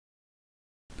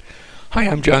Hi,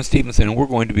 I'm John Stevenson, and we're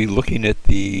going to be looking at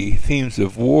the themes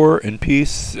of war and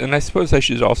peace, and I suppose I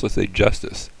should also say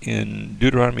justice, in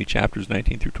Deuteronomy chapters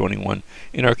 19 through 21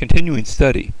 in our continuing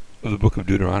study of the book of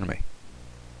Deuteronomy.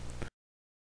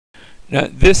 Now,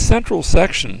 this central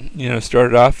section,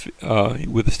 started off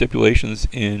with the stipulations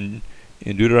in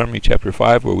Deuteronomy chapter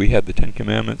 5, where we had the Ten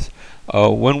Commandments.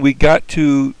 When we got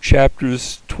to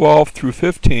chapters 12 through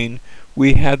 15,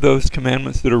 we had those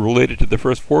commandments that are related to the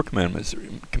first four commandments,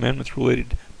 commandments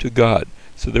related to God.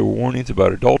 So there were warnings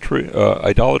about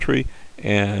idolatry,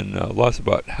 and laws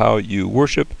about how you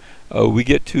worship. We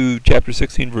get to chapter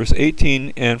 16, verse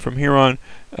 18, and from here on,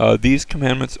 these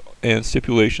commandments and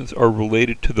stipulations are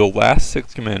related to the last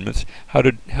six commandments, how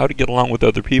to get along with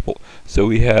other people. So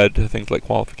we had things like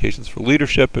qualifications for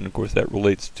leadership, and of course that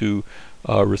relates to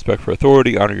respect for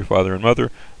authority, honor your father and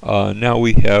mother. Now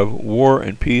we have war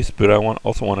and peace, but I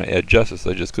also want to add justice.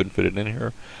 I just couldn't fit it in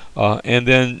here. And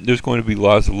then there's going to be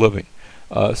laws of living.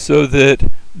 So that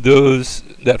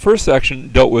that first section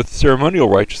dealt with ceremonial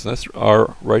righteousness,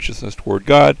 our righteousness toward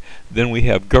God. Then we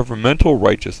have governmental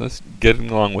righteousness, getting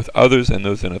along with others and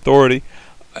those in authority.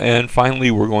 And finally,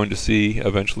 we're going to see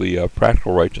eventually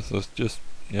practical righteousness, just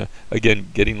again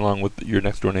getting along with your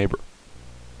next door neighbor.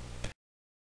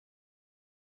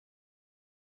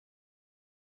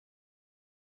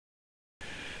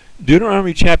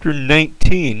 Deuteronomy chapter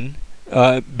 19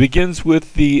 begins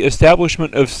with the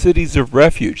establishment of cities of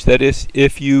refuge. That is,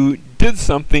 if you did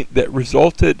something that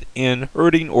resulted in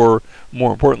hurting or,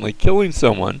 more importantly, killing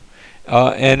someone,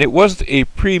 and it wasn't a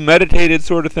premeditated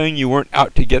sort of thing, you weren't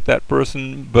out to get that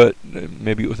person, but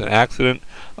maybe it was an accident,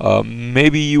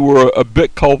 maybe you were a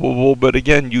bit culpable, but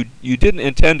again, you didn't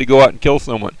intend to go out and kill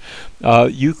someone,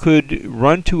 you could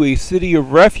run to a city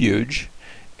of refuge,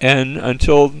 and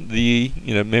until the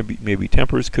maybe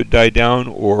tempers could die down,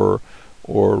 or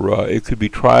it could be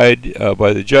tried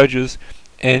by the judges,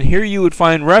 and here you would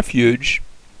find refuge.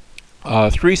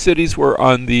 3 cities were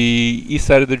on the east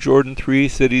side of the Jordan, 3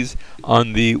 cities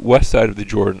on the west side of the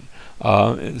Jordan,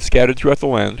 scattered throughout the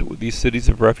land, with these cities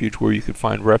of refuge where you could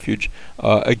find refuge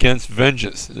against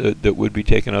vengeance that would be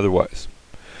taken otherwise.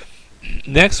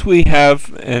 Next we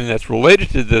have, and that's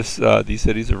related to this, these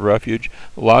cities of refuge,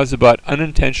 laws about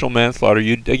unintentional manslaughter.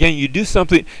 You do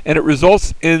something and it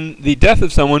results in the death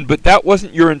of someone, but that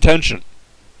wasn't your intention.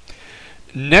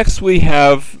 Next we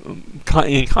have,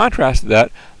 in contrast to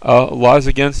that, laws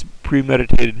against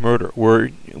premeditated murder,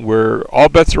 where all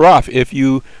bets are off. If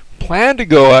you plan to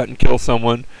go out and kill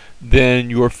someone, then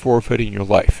you're forfeiting your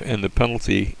life, and the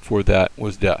penalty for that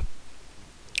was death.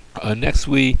 Next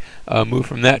we move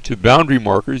from that to boundary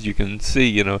markers. You can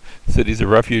see, cities of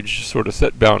refuge sort of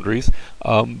set boundaries,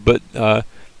 but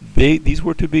these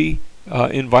were to be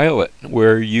inviolate,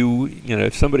 where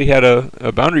if somebody had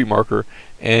a boundary marker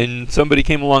and somebody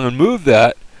came along and moved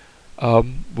that,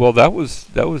 well, that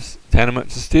was tantamount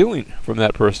to stealing from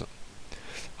that person.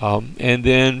 And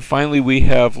then finally we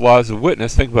have laws of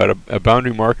witness. Think about a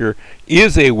boundary marker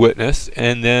is a witness,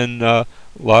 and then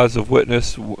laws of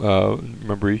witness,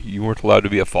 remember, you weren't allowed to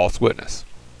be a false witness.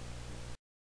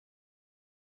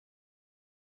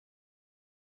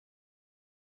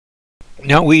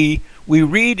 Now we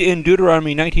read in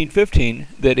Deuteronomy 19:15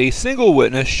 that a single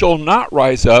witness shall not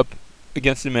rise up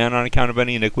against a man on account of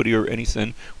any iniquity or any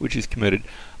sin which is committed.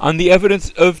 On the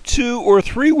evidence of 2 or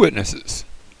 3 witnesses,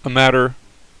 a matter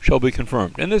shall be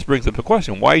confirmed. And this brings up a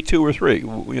question: why 2 or 3?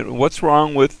 What's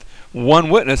wrong with one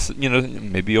witness?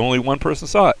 Maybe only one person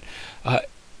saw it,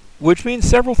 which means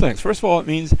several things. First of all, it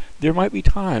means there might be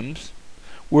times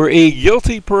where a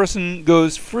guilty person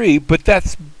goes free, but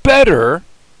that's better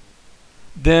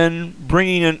than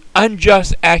bringing an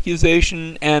unjust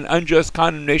accusation and unjust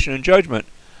condemnation and judgment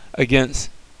against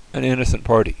an innocent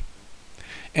party.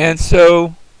 And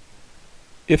so,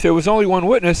 if there was only one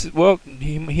witness, well,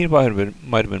 he might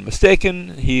have been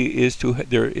mistaken.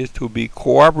 There is to be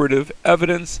corroborative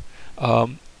evidence.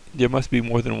 There must be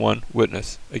more than one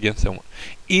witness against someone.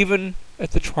 Even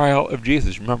at the trial of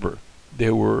Jesus, remember,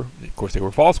 of course, they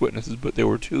were false witnesses, but there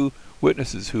were 2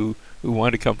 witnesses who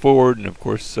wanted to come forward, and of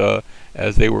course,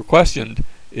 as they were questioned,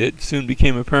 it soon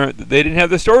became apparent that they didn't have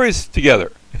the stories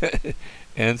together,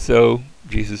 and so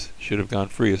Jesus should have gone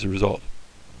free as a result.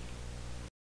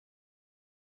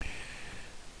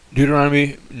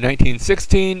 Deuteronomy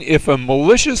 19:16, if a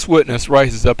malicious witness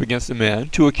rises up against a man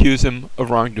to accuse him of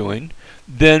wrongdoing,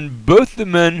 then both the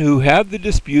men who have the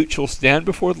dispute shall stand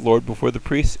before the Lord, before the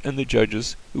priests and the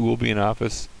judges who will be in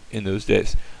office in those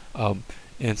days.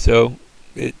 And so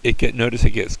notice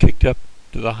it gets kicked up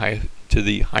to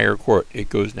the higher court. It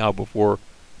goes now before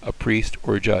a priest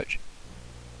or a judge.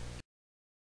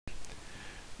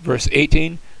 Verse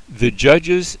 18, the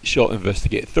judges shall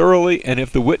investigate thoroughly, and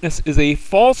if the witness is a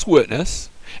false witness,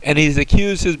 and he's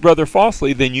accused his brother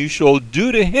falsely, then you shall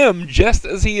do to him just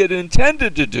as he had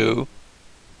intended to do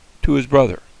to his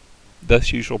brother.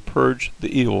 Thus you shall purge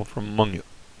the evil from among you.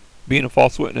 Being a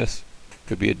false witness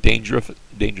could be a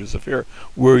dangerous affair,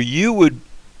 where you would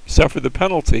suffer the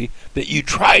penalty that you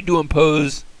tried to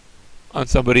impose on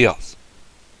somebody else.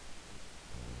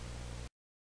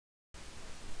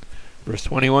 Verse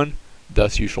 21,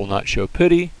 thus you shall not show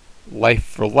pity, life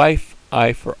for life,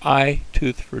 eye for eye,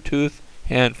 tooth for tooth,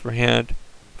 hand for hand,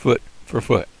 foot for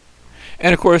foot.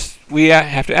 And of course, we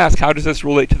have to ask, how does this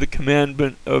relate to the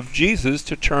commandment of Jesus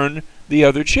to turn the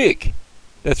other cheek?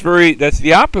 That's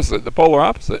the opposite, the polar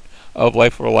opposite of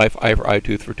life for life, eye for eye,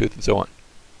 tooth for tooth, and so on.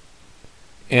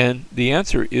 And the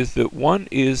answer is that one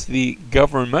is the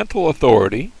governmental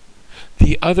authority,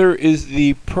 the other is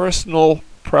the personal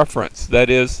preference. That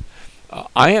is,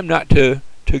 I am not to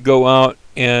go out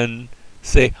and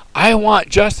say, I want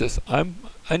justice.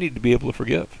 I need to be able to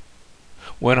forgive.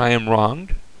 When I am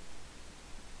wronged,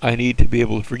 I need to be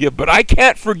able to forgive. But I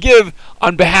can't forgive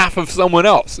on behalf of someone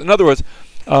else. In other words,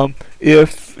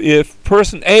 if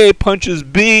person A punches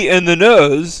B in the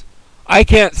nose, I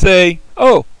can't say,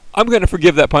 oh, I'm going to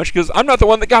forgive that punch because I'm not the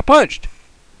one that got punched.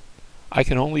 I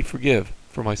can only forgive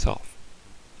for myself.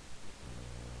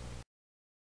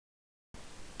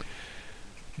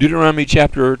 Deuteronomy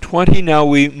chapter 20, now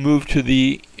we move to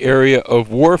the area of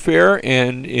warfare,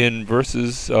 and in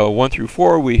verses 1 through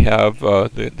 4 we have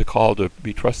the call to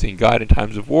be trusting God in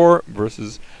times of war.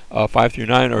 Verses 5 through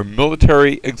 9 are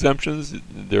military exemptions.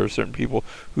 There are certain people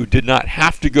who did not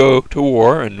have to go to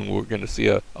war, and we're going to see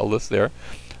a list there.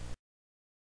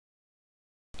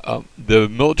 The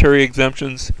military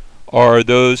exemptions are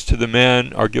those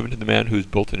given to the man who's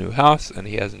built a new house and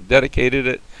he hasn't dedicated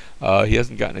it. He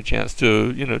hasn't gotten a chance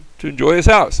to enjoy his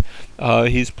house.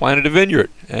 He's planted a vineyard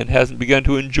and hasn't begun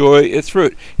to enjoy its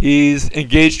fruit. He's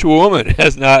engaged to a woman,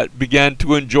 has not begun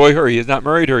to enjoy her. He has not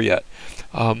married her yet.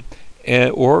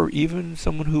 Or even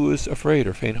someone who is afraid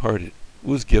or faint-hearted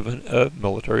was given a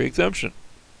military exemption.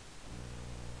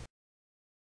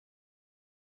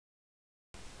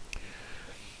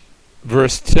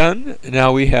 Verse 10,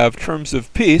 now we have terms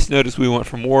of peace. Notice we went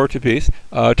from war to peace.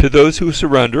 To those who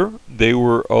surrender, now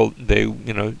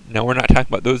we're not talking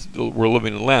about those who were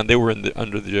living in the land. They were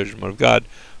under the judgment of God.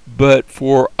 But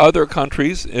for other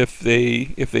countries, if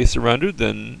they surrendered,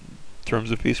 then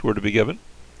terms of peace were to be given.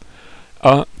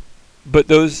 But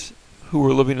those who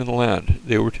were living in the land,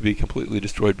 they were to be completely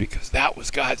destroyed because that was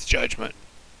God's judgment.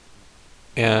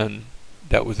 And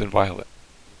that was inviolate.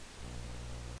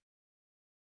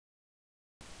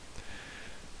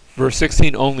 Verse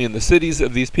 16, only in the cities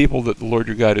of these people that the Lord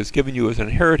your God has given you as an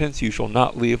inheritance, you shall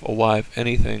not leave alive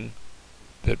anything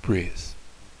that breathes.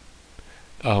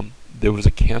 There was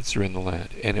a cancer in the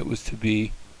land, and it was to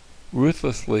be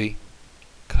ruthlessly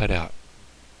cut out.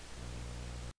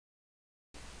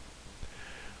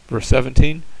 Verse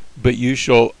 17, but you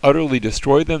shall utterly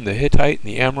destroy them, the Hittite, and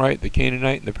the Amorite, the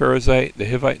Canaanite, and the Perizzite, the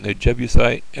Hivite, and the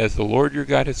Jebusite, as the Lord your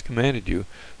God has commanded you,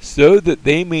 so that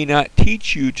they may not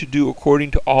teach you to do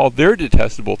according to all their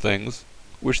detestable things,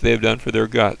 which they have done for their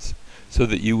gods, so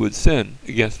that you would sin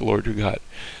against the Lord your God.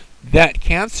 That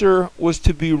cancer was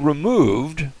to be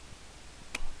removed.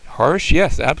 Harsh?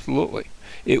 Yes, absolutely.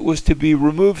 It was to be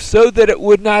removed so that it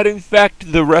would not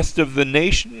infect the rest of the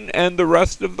nation and the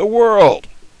rest of the world.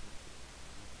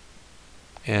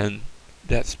 And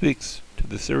that speaks to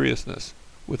the seriousness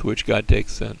with which God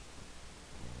takes sin.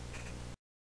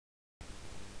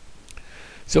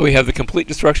 So we have the complete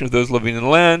destruction of those living in the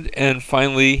land, and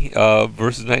finally,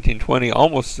 verses 19-20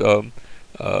 almost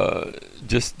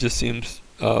just seems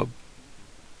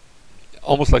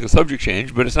almost like a subject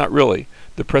change, but it's not really.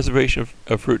 The preservation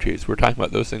of fruit trees. We're talking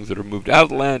about those things that are moved out of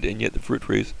the land, and yet the fruit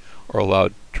trees are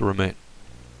allowed to remain.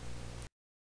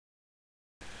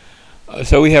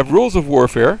 So we have rules of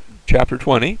warfare, chapter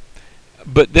 20,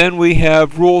 but then we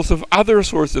have rules of other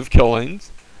sorts of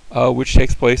killings, which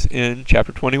takes place in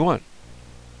chapter 21.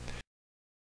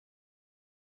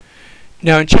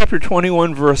 Now in chapter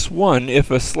 21, verse 1, if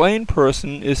a slain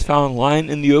person is found lying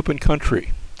in the open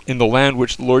country, in the land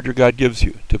which the Lord your God gives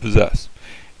you to possess,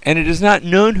 and it is not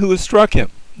known who has struck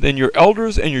him, then your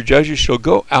elders and your judges shall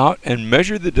go out and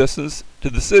measure the distance to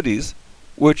the cities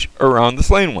which are around the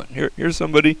slain one. Here's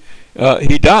somebody,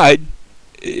 he died.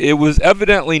 It was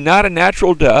evidently not a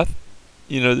natural death.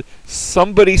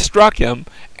 Somebody struck him,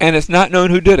 and it's not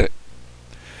known who did it.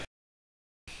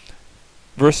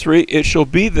 Verse 3, it shall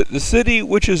be that the city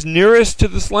which is nearest to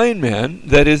the slain man,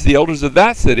 that is, the elders of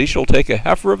that city, shall take a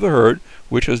heifer of the herd,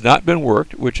 which has not been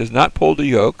worked, which has not pulled a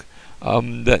yoke.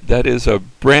 That is a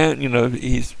brand,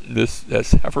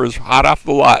 this heifer is hot off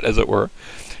the lot, as it were.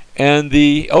 And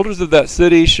the elders of that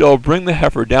city shall bring the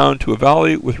heifer down to a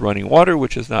valley with running water,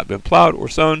 which has not been plowed or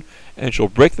sown, and shall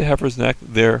break the heifer's neck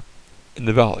there in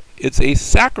the valley. It's a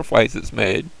sacrifice that's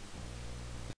made.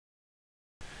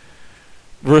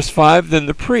 Verse 5, then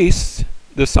the priests,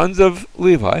 the sons of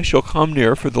Levi, shall come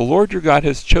near, for the Lord your God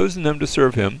has chosen them to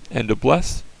serve him, and to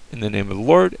bless in the name of the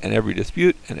Lord, and every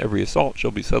dispute and every assault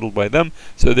shall be settled by them.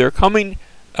 So they're coming,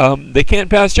 they can't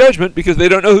pass judgment because they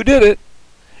don't know who did it.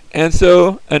 And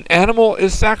so an animal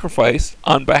is sacrificed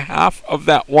on behalf of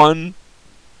that one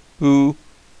who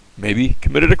maybe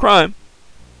committed a crime.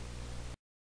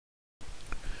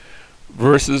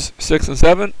 Verses 6 and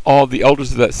 7, all the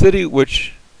elders of that city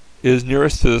which is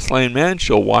nearest to the slain man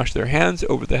shall wash their hands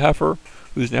over the heifer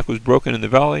whose neck was broken in the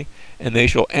valley, and they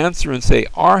shall answer and say,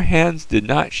 our hands did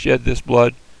not shed this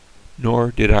blood,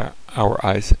 nor did our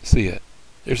eyes see it.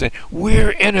 They're saying,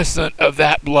 we're innocent of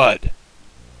that blood.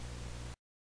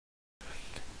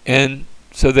 And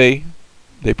so they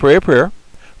pray a prayer.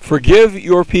 Forgive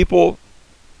your people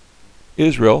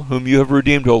Israel, whom you have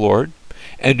redeemed, O Lord,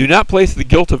 and do not place the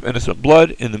guilt of innocent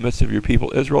blood in the midst of your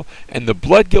people Israel, and the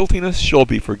blood guiltiness shall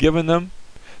be forgiven them.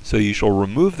 So you shall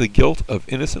remove the guilt of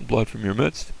innocent blood from your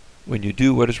midst when you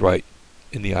do what is right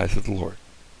in the eyes of the Lord.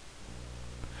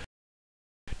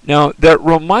 Now, that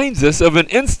reminds us of an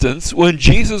instance when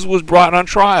Jesus was brought on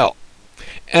trial.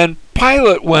 And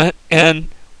Pilate went and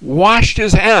washed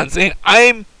his hands, saying,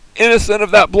 I'm innocent of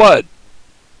that blood.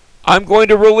 I'm going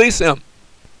to release him.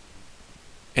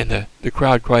 And the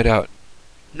crowd cried out,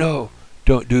 no,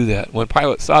 don't do that. When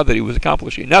Pilate saw that he was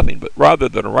accomplishing nothing, but rather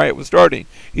that a riot was starting,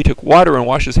 he took water and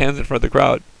washed his hands in front of the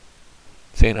crowd,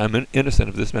 saying, I'm innocent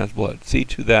of this man's blood. See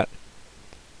to that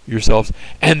yourselves.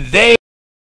 And they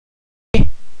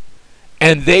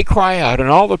cry out, and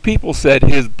all the people said,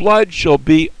 his blood shall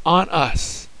be on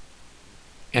us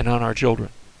and on our children.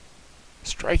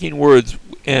 Striking words,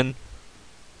 and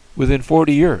within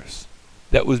 40 years,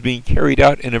 that was being carried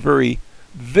out in a very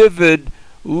vivid,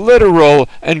 literal,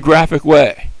 and graphic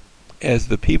way, as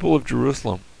the people of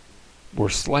Jerusalem were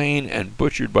slain and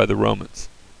butchered by the Romans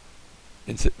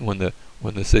when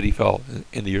the city fell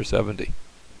in the year 70.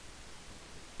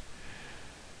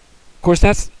 Of course,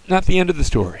 that's not the end of the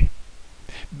story,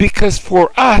 because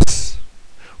for us,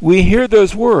 we hear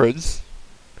those words,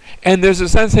 and there's a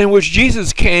sense in which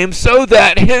Jesus came so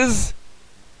that his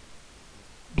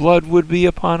blood would be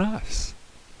upon us.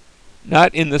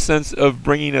 Not in the sense of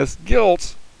bringing us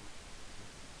guilt,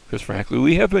 because frankly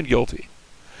we have been guilty,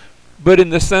 but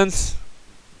in the sense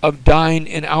of dying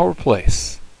in our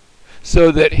place,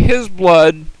 so that his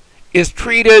blood is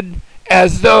treated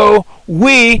as though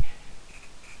we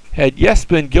had yes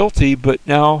been guilty, but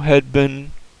now had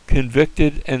been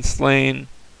convicted and slain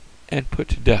and put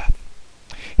to death.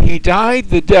 He died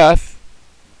the death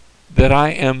that I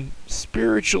am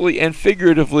spiritually and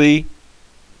figuratively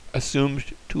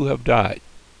assumed to have died.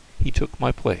 He took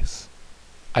my place,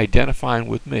 identifying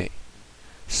with me,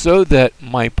 so that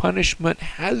my punishment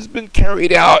has been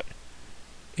carried out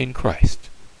in Christ,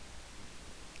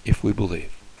 if we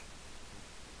believe.